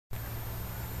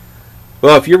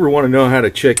Well, if you ever want to know how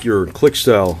to check your click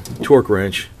style torque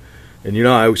wrench, and you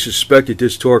know, I suspected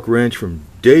this torque wrench from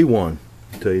day one,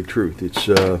 to tell you the truth. It's,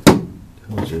 what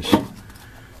is this?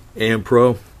 AM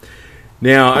Pro.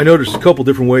 Now, I know there's a couple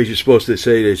different ways you're supposed to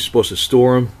say they're supposed to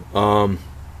store them.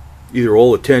 Either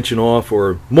all the tension off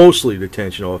or mostly the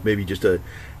tension off, maybe just a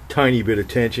tiny bit of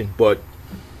tension, but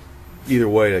either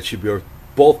way, that should be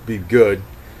both be good.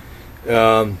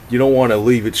 You don't want to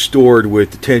leave it stored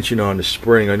with the tension on the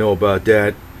spring. I know about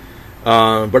that.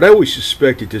 But I always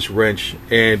suspected this wrench,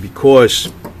 and because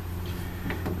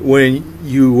when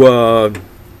you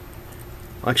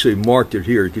actually marked it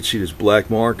here, you can see this black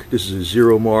mark. This is a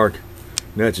 0 mark,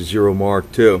 and that's a 0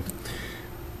 mark too.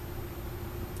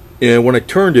 And when I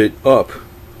turned it up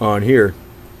on here,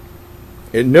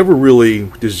 it never really,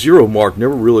 the 0 mark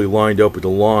never really lined up with the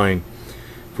line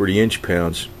for the inch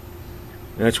pounds.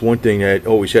 And that's one thing that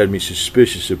always had me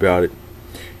suspicious about it.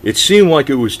 It seemed like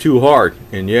it was too hard,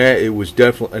 and yeah, it was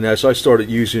definitely. And as I started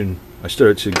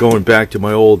going back to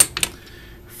my old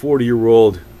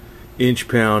 40-year-old inch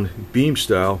pound beam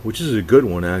style, which is a good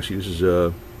one actually. This is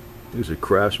a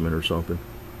Craftsman or something.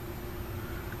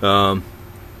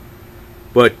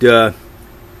 But the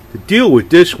deal with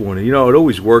this one, you know, it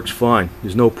always works fine.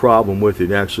 There's no problem with it.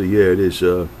 Actually, yeah, it is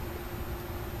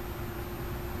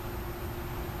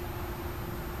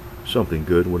something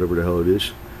good, whatever the hell it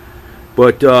is.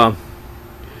 But you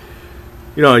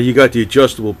know, you got the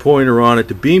adjustable pointer on it.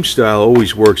 The beam style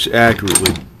always works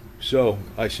accurately. So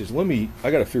I says, I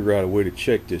got to figure out a way to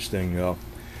check this thing out.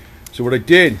 So what I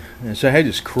did is I had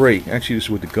this crate. Actually, this is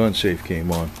what the gun safe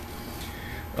came on.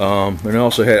 And I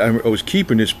also had, I was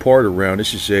keeping this part around.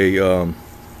 This is a, you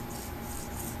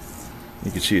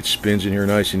can see it spins in here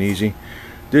nice and easy.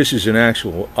 This is an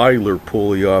actual idler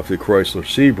pulley off the Chrysler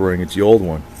Sebring. It's the old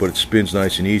one, but it spins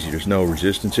nice and easy. There's no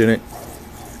resistance in it.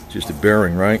 It's just a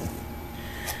bearing, right?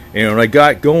 And what I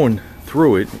got going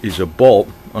through it is a bolt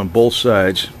on both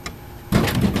sides.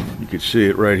 You can see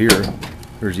it right here.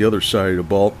 There's the other side of the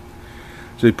bolt.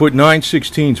 So they put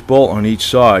 9/16 bolt on each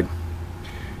side,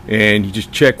 and you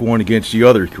just check one against the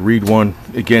other. You can read one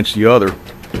against the other,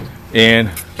 and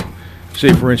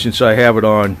say for instance I have it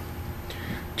on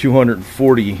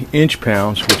 240 inch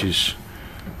pounds, which is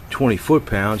 20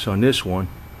 foot-pounds on this one.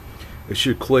 It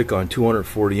should click on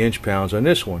 240 inch pounds on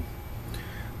this one.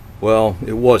 Well,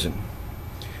 it wasn't.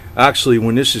 Actually,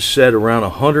 when this is set around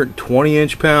 120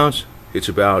 inch pounds, it's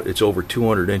over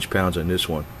 200 inch pounds on this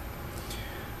one.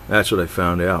 That's what I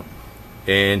found out.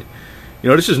 And you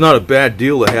know, this is not a bad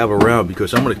deal to have around,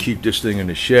 because I'm going to keep this thing in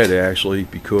the shed actually,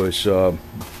 because it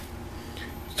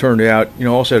turned out, you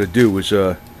know, all I had to do was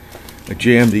I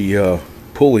jammed the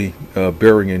pulley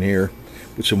bearing in here,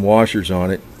 put some washers on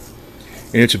it,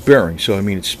 and it's a bearing, so I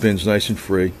mean it spins nice and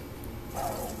free.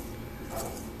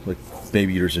 Like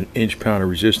maybe there's an inch-pound of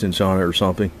resistance on it or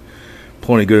something.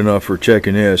 Plenty good enough for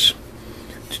checking this.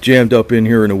 It's jammed up in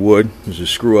here in the wood. There's a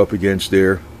screw up against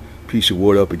there, piece of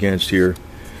wood up against here.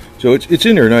 So it's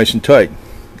in there nice and tight.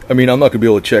 I mean, I'm not going to be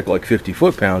able to check like 50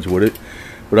 foot-pounds with it,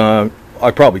 but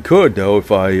I probably could though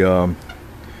if I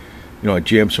you know, I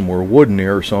jam some more wood in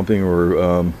there or something,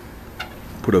 or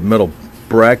put a metal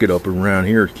bracket up around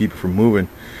here to keep it from moving.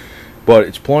 But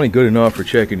it's plenty good enough for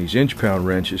checking these inch-pound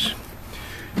wrenches.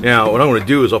 Now, what I'm going to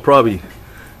do is I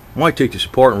might take this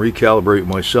apart and recalibrate it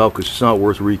myself, because it's not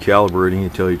worth recalibrating,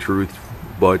 to tell you the truth.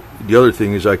 But the other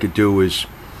thing is I could do is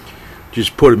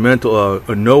just put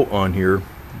a note on here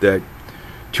that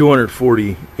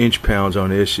 240 inch pounds on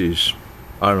this is,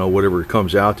 I don't know, whatever it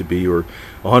comes out to be, or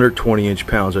 120 inch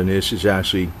pounds on this is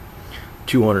actually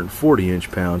 240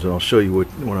 inch pounds, and I'll show you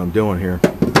what I'm doing here.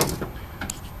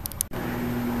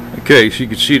 Okay, so you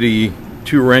can see the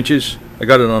two wrenches. I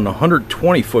got it on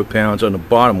 120 foot-pounds on the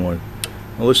bottom one.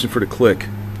 Now listen for the click.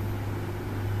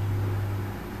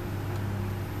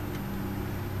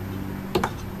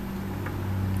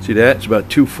 See that? It's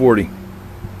about 240.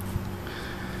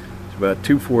 It's about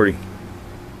 240.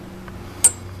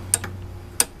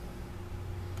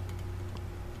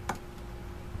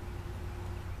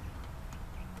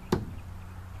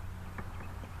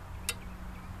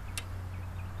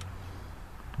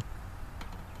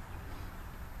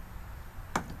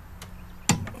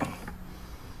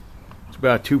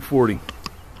 About 240.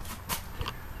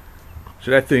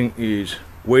 So that thing is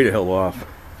way the hell off.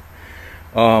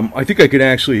 I think I could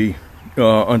actually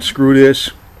unscrew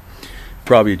this,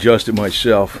 probably adjust it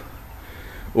myself,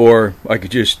 or I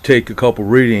could just take a couple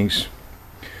readings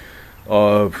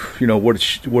of, you know, what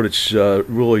it's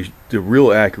really, the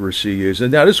real accuracy is.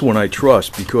 And now this one I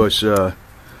trust, because I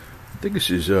think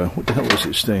this is what the hell is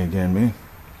this thing again, man?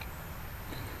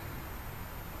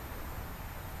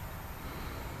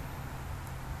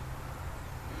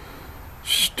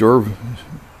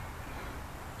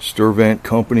 Sturvant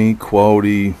Company,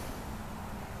 quality,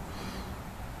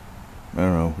 I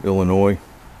don't know, Illinois.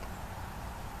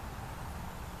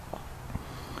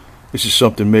 This is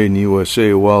something made in the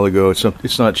USA a while ago. It's not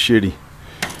shitty.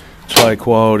 It's high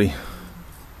quality.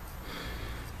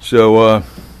 So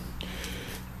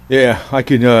yeah, I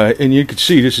can and you can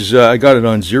see this is I got it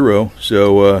on 0,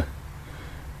 so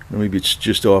maybe it's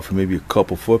just off maybe a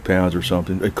couple foot-pounds or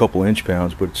something, a couple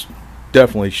inch-pounds, but it's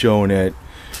definitely showing that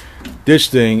this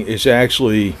thing is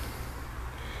actually,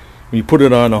 when you put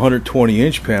it on 120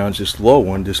 inch-pounds, this little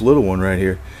one right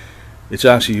here, it's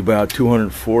actually about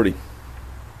 240.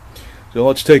 So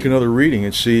let's take another reading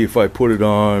and see if I put it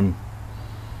on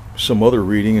some other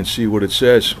reading and see what it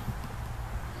says.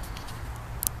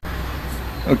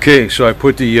 Okay, so I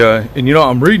put the and you know,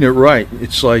 I'm reading it right.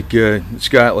 It's like it's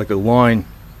got like a line,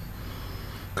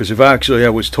 because if actually I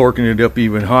was torquing it up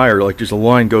even higher, like there's a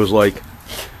line goes like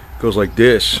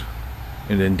this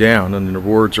and then down, and then the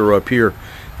words are up here.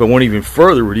 If I went even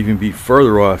further, it would even be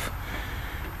further off.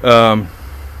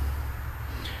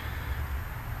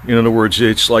 In other words,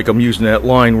 it's like I'm using that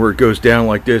line where it goes down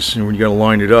like this, and when you got to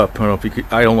line it up. I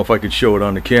don't know if I could show it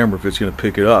on the camera if it's going to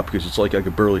pick it up, because it's like I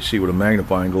could barely see with a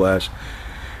magnifying glass.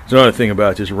 There's another thing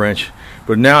about this wrench,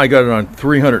 but now I got it on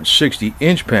 360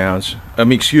 inch-pounds.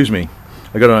 Excuse me,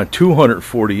 I got it on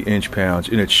 240 inch-pounds,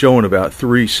 and it's showing about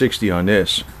 360 on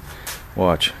this.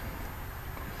 Watch.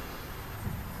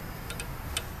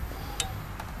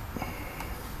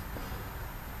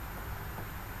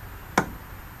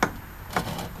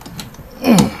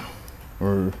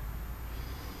 Or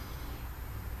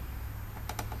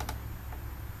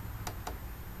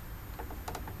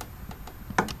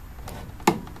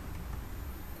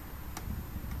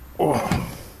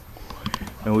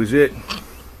that was it.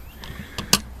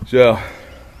 So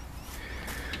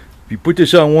if you put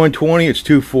this on 120, it's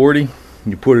 240.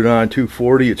 You put it on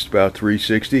 240, it's about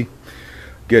 360.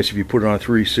 Guess if you put it on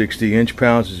 360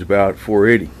 inch-pounds, it's about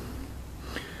 480.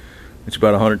 It's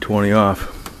about 120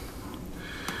 off.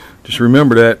 Just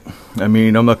remember that. I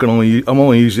mean, I'm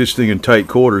only use this thing in tight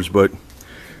quarters, but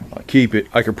I'll keep it.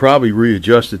 I could probably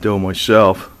readjust it though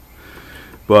myself,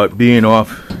 but being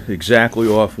exactly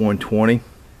off 120,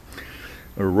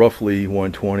 or roughly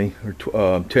 120,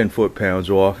 or 10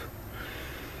 foot-pounds off,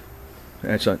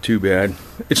 that's not too bad.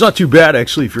 It's not too bad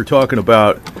actually if you're talking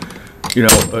about, you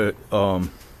know,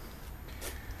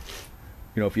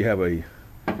 if you have a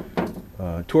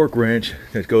torque wrench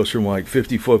that goes from like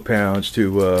 50 foot-pounds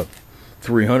to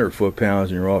 300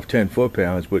 foot-pounds, and you're off 10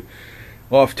 foot-pounds. But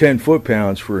off 10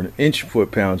 foot-pounds for an inch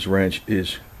foot-pounds wrench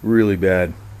is really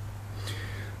bad.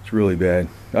 It's really bad.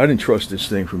 I didn't trust this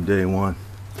thing from day one,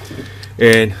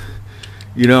 and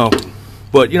you know,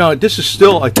 but you know, this is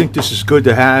still, I think this is good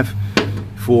to have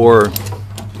for,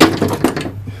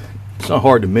 it's not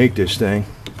hard to make this thing,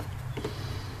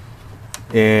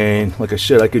 and like I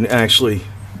said, I can actually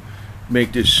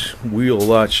make this wheel a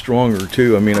lot stronger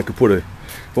too. I mean, I could put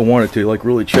if I wanted to, like,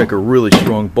 really check a really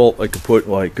strong bolt, I could put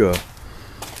like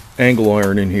angle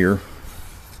iron in here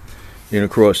and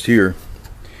across here,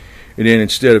 and then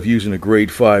instead of using a grade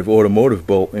 5 automotive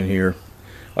bolt in here,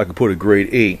 I could put a grade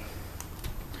 8.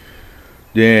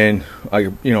 Then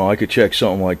I could check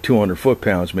something like 200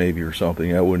 foot-pounds maybe, or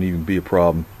something. That wouldn't even be a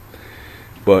problem.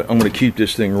 But I'm going to keep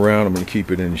this thing around. I'm going to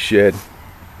keep it in the shed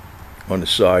on the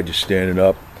side, just standing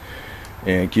up,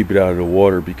 and keep it out of the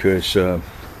water, because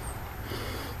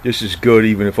this is good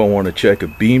even if I want to check a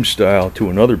beam style to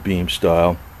another beam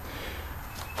style.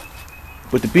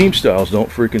 But the beam styles don't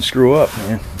freaking screw up,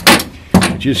 man.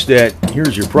 Just that,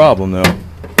 here's your problem though.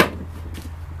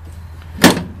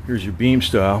 Here's your beam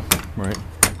style, right?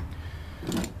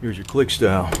 Here's your click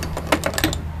style.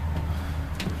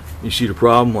 You see the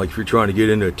problem? Like if you're trying to get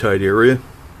into a tight area.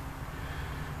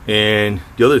 And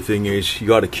the other thing is, you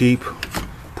got to keep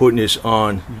putting this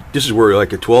on. This is where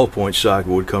like a 12-point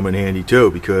socket would come in handy too,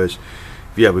 because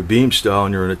if you have a beam style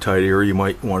and you're in a tight area, you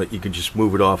might want it. You can just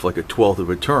move it off like a 1/12 of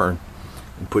a turn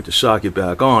and put the socket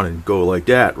back on and go like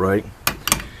that, right?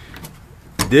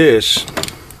 This,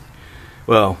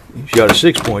 well, if you got a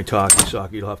 6-point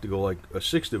socket, you'll have to go like a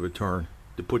 1/6 of a turn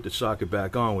to put the socket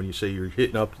back on when you say you're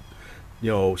hitting up,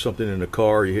 you know, something in the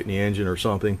car, you're hitting the engine or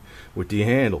something with the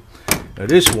handle. Now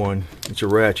this one, it's a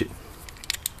ratchet.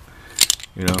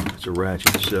 You know, it's a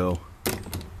ratchet, so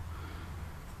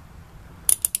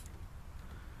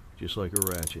just like a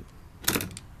ratchet.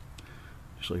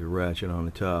 Just like a ratchet on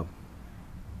the top.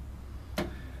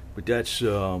 But that's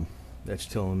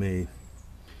telling me,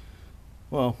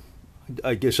 well,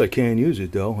 I guess I can use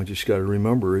it though. I just got to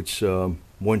remember it's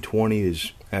 120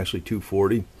 is actually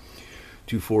 240.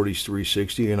 240 is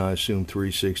 360, and I assume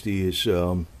 360 is,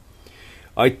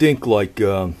 I think, like,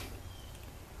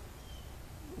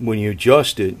 when you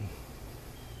adjust it,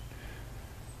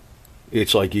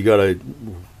 it's like you gotta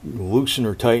loosen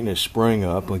or tighten the spring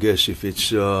up. I guess if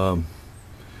it's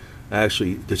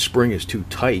actually the spring is too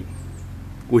tight,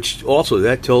 which also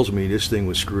that tells me this thing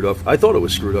was screwed up. I thought it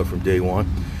was screwed up from day one,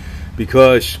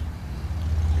 because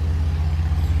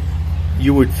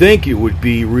you would think it would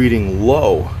be reading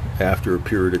low after a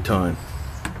period of time,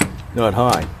 not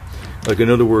high. Like, in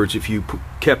other words, if you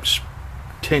kept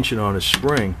tension on a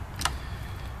spring,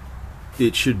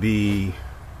 it should be,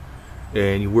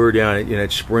 and you wear down it, and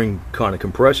that spring kind of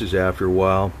compresses after a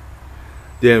while.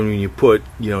 Then when you put,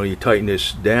 you tighten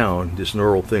this down, this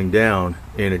knurl thing down,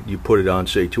 and you put it on,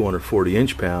 say, 240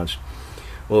 inch-pounds.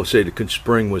 Well, say the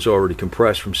spring was already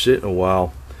compressed from sitting a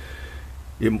while,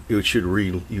 it should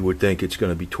read, you would think it's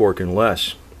going to be torquing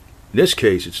less. In this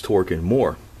case, it's torquing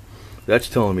more. That's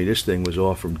telling me this thing was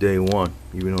off from day one,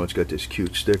 even though it's got this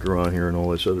cute sticker on here and all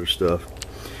this other stuff.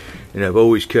 And I've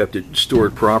always kept it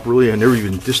stored properly. I never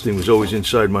even, this thing was always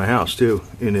inside my house too,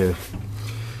 in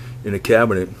a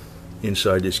cabinet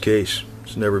inside this case.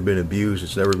 It's never been abused.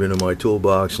 It's never been in my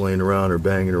toolbox laying around or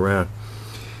banging around.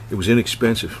 It was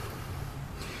inexpensive.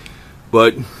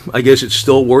 But I guess it's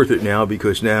still worth it now,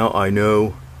 because now I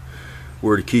know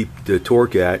where to keep the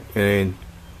torque at, and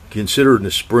considering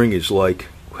the spring is like,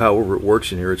 however it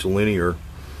works in here, it's linear.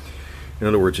 In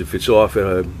other words, if it's off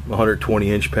at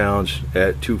 120 inch-pounds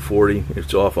at 240, if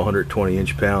it's off 120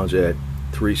 inch-pounds at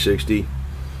 360,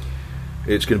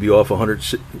 it's going to be off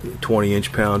 120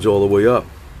 inch-pounds all the way up.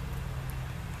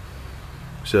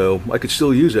 So I could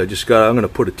still use it. I'm going to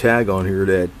put a tag on here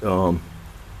that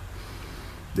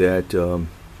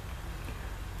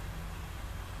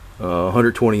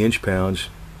 120 inch-pounds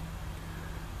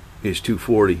is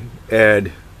 240.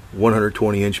 Add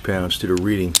 120 inch-pounds to the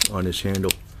reading on this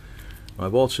handle.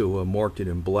 I've also marked it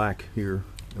in black here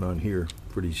and on here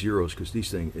for these zeros, because these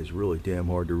things is really damn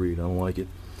hard to read. I don't like it.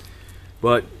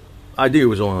 But I think it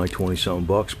was only like 20-something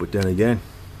bucks. But then again,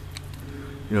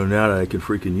 now that I can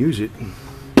freaking use it,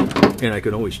 and I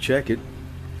can always check it.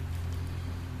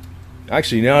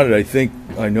 Actually, now that I think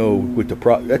I know what the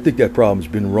problem, I think that problem's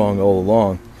been wrong all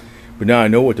along. But now I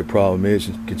know what the problem is,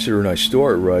 and considering I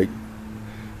store it right.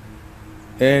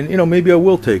 And, maybe I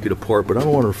will take it apart, but I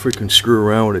don't want to freaking screw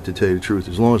around with it, to tell you the truth.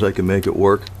 As long as I can make it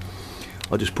work,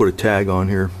 I'll just put a tag on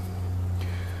here.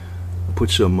 I'll put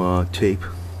some tape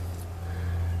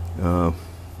with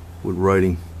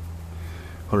writing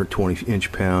 120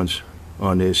 inch-pounds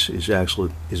on this is actually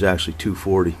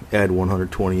 240. Add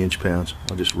 120 inch-pounds.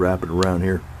 I'll just wrap it around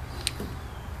here.